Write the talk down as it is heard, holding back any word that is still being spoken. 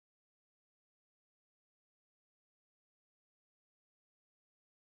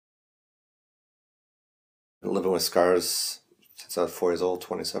Been living with scars since I was 4 years old,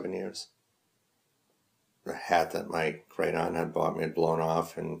 27 years. The hat that my great aunt had bought me had blown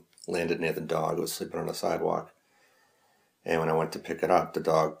off and landed near the dog who was sleeping on the sidewalk. And when I went to pick it up, the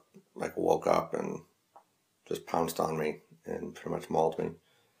dog woke up and just pounced on me and pretty much mauled me.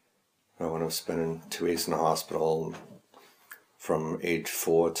 When I was spending 2 weeks in the hospital, from age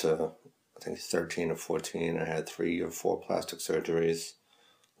 4 to I think 13 or 14, I had 3 or 4 plastic surgeries,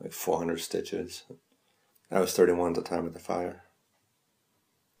 400 stitches. I was 31 at the time of the fire.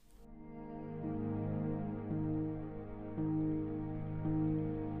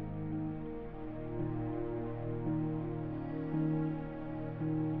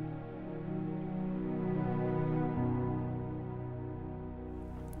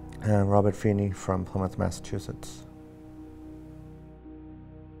 Robert Feeney from Plymouth, Massachusetts.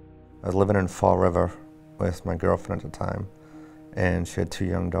 I was living in Fall River with my girlfriend at the time, and she had 2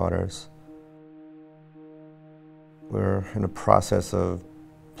 young daughters. We were in the process of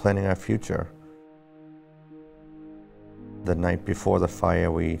planning our future. The night before the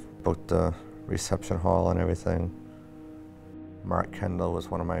fire, we booked the reception hall and everything. Mark Kendall was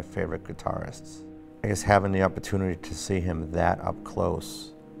one of my favorite guitarists. I guess having the opportunity to see him that up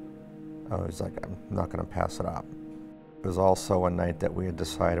close, I was like, I'm not going to pass it up. It was also a night that we had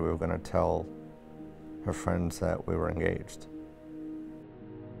decided we were going to tell her friends that we were engaged.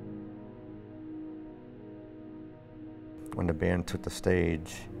 When the band took the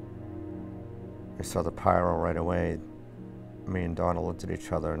stage, I saw the pyro right away. Me and Donna looked at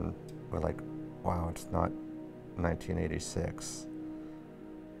each other and we're like, wow, it's not 1986.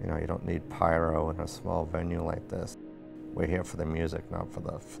 You know, you don't need pyro in a small venue like this. We're here for the music, not for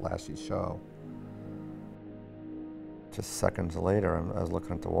the flashy show. Just seconds later, I was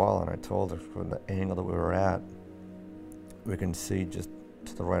looking at the wall and I told her from the angle that we were at, we can see just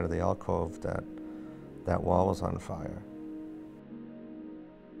to the right of the alcove that that wall was on fire.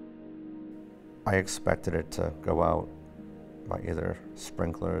 I expected it to go out by either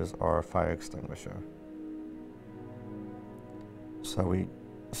sprinklers or a fire extinguisher. So we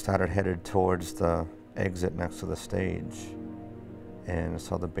started headed towards the exit next to the stage, and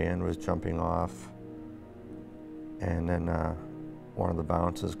saw the band was jumping off, and then one of the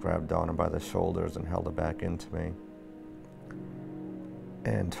bouncers grabbed Donna by the shoulders and held her back into me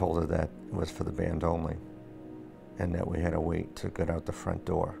and told her that it was for the band only and that we had to wait to get out the front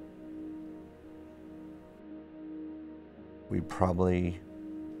door. We probably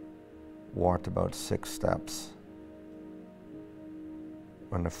walked about 6 steps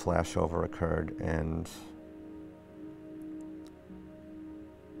when the flashover occurred, and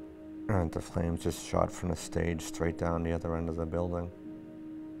the flames just shot from the stage straight down the other end of the building.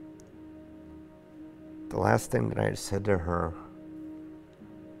 The last thing that I said to her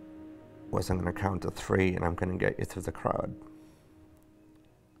was, I'm going to count to 3 and I'm going to get you through the crowd.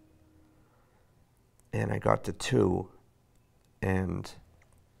 And I got to 2, and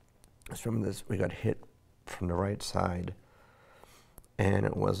from this, we got hit from the right side, and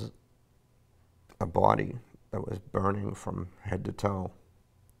it was a body that was burning from head to toe.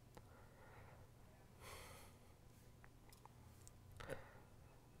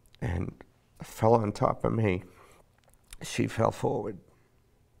 And fell on top of me. She fell forward.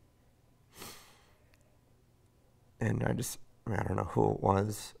 And I don't know who it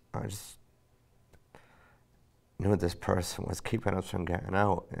was. I just knew this person was keeping us from getting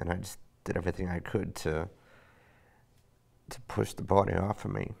out, and I just did everything I could to push the body off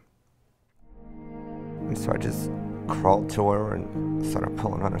of me. And so I just crawled to her and started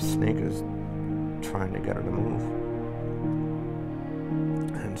pulling on her sneakers, trying to get her to move.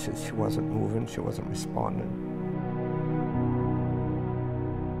 And she wasn't moving, she wasn't responding.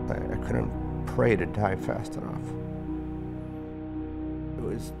 I couldn't pray to die fast enough. It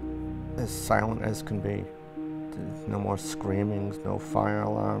was as silent as can be. There's no more screamings, no fire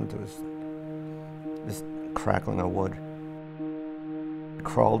alarms. There was just crackling of wood. I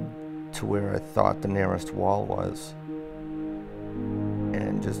crawled to where I thought the nearest wall was,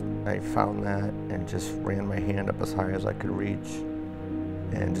 and I found that and just ran my hand up as high as I could reach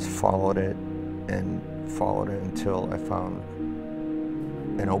and just followed it until I found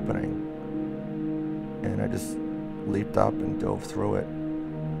an opening, and I just leaped up and dove through it.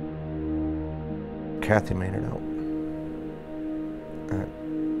 Kathy made it out.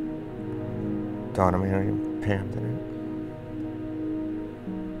 Donna, Mary, and Pam didn't.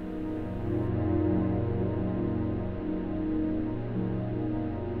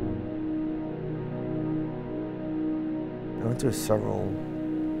 I went through several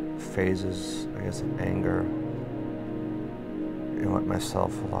phases, I guess, of anger. I went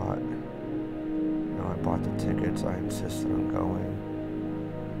myself a lot. I bought the tickets. I insisted on going.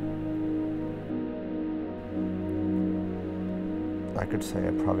 I could say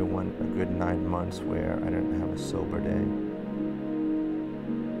I probably went a good 9 months where I didn't have a sober day.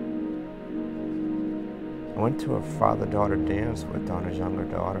 I went to a father-daughter dance with Donna's younger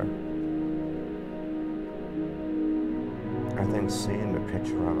daughter. I think seeing the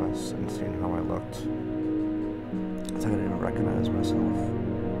picture of us and seeing how I looked, I think I didn't recognize myself.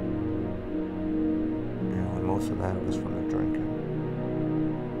 And most of that was from the drinking.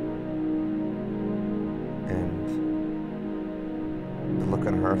 And the look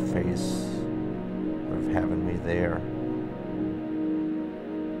on her face of having me there,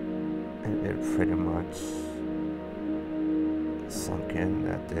 it pretty much sunk in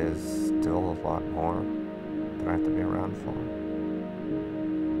that there's still a lot more that I have to be around for.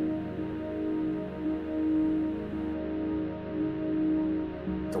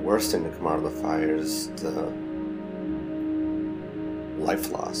 The worst thing to come out of the fire is the life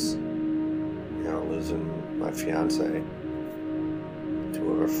loss. Losing my fiancé,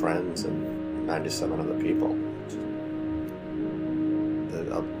 2 of her friends, and 97 other people.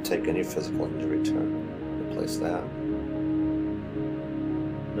 I'll take any physical injury to replace that.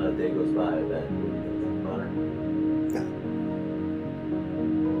 Not a day goes by that honor. Yeah.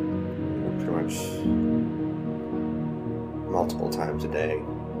 Pretty much multiple times a day,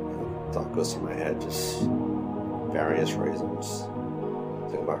 thought goes through my head, just various reasons.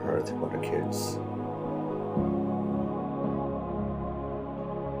 Think about her, think about her kids.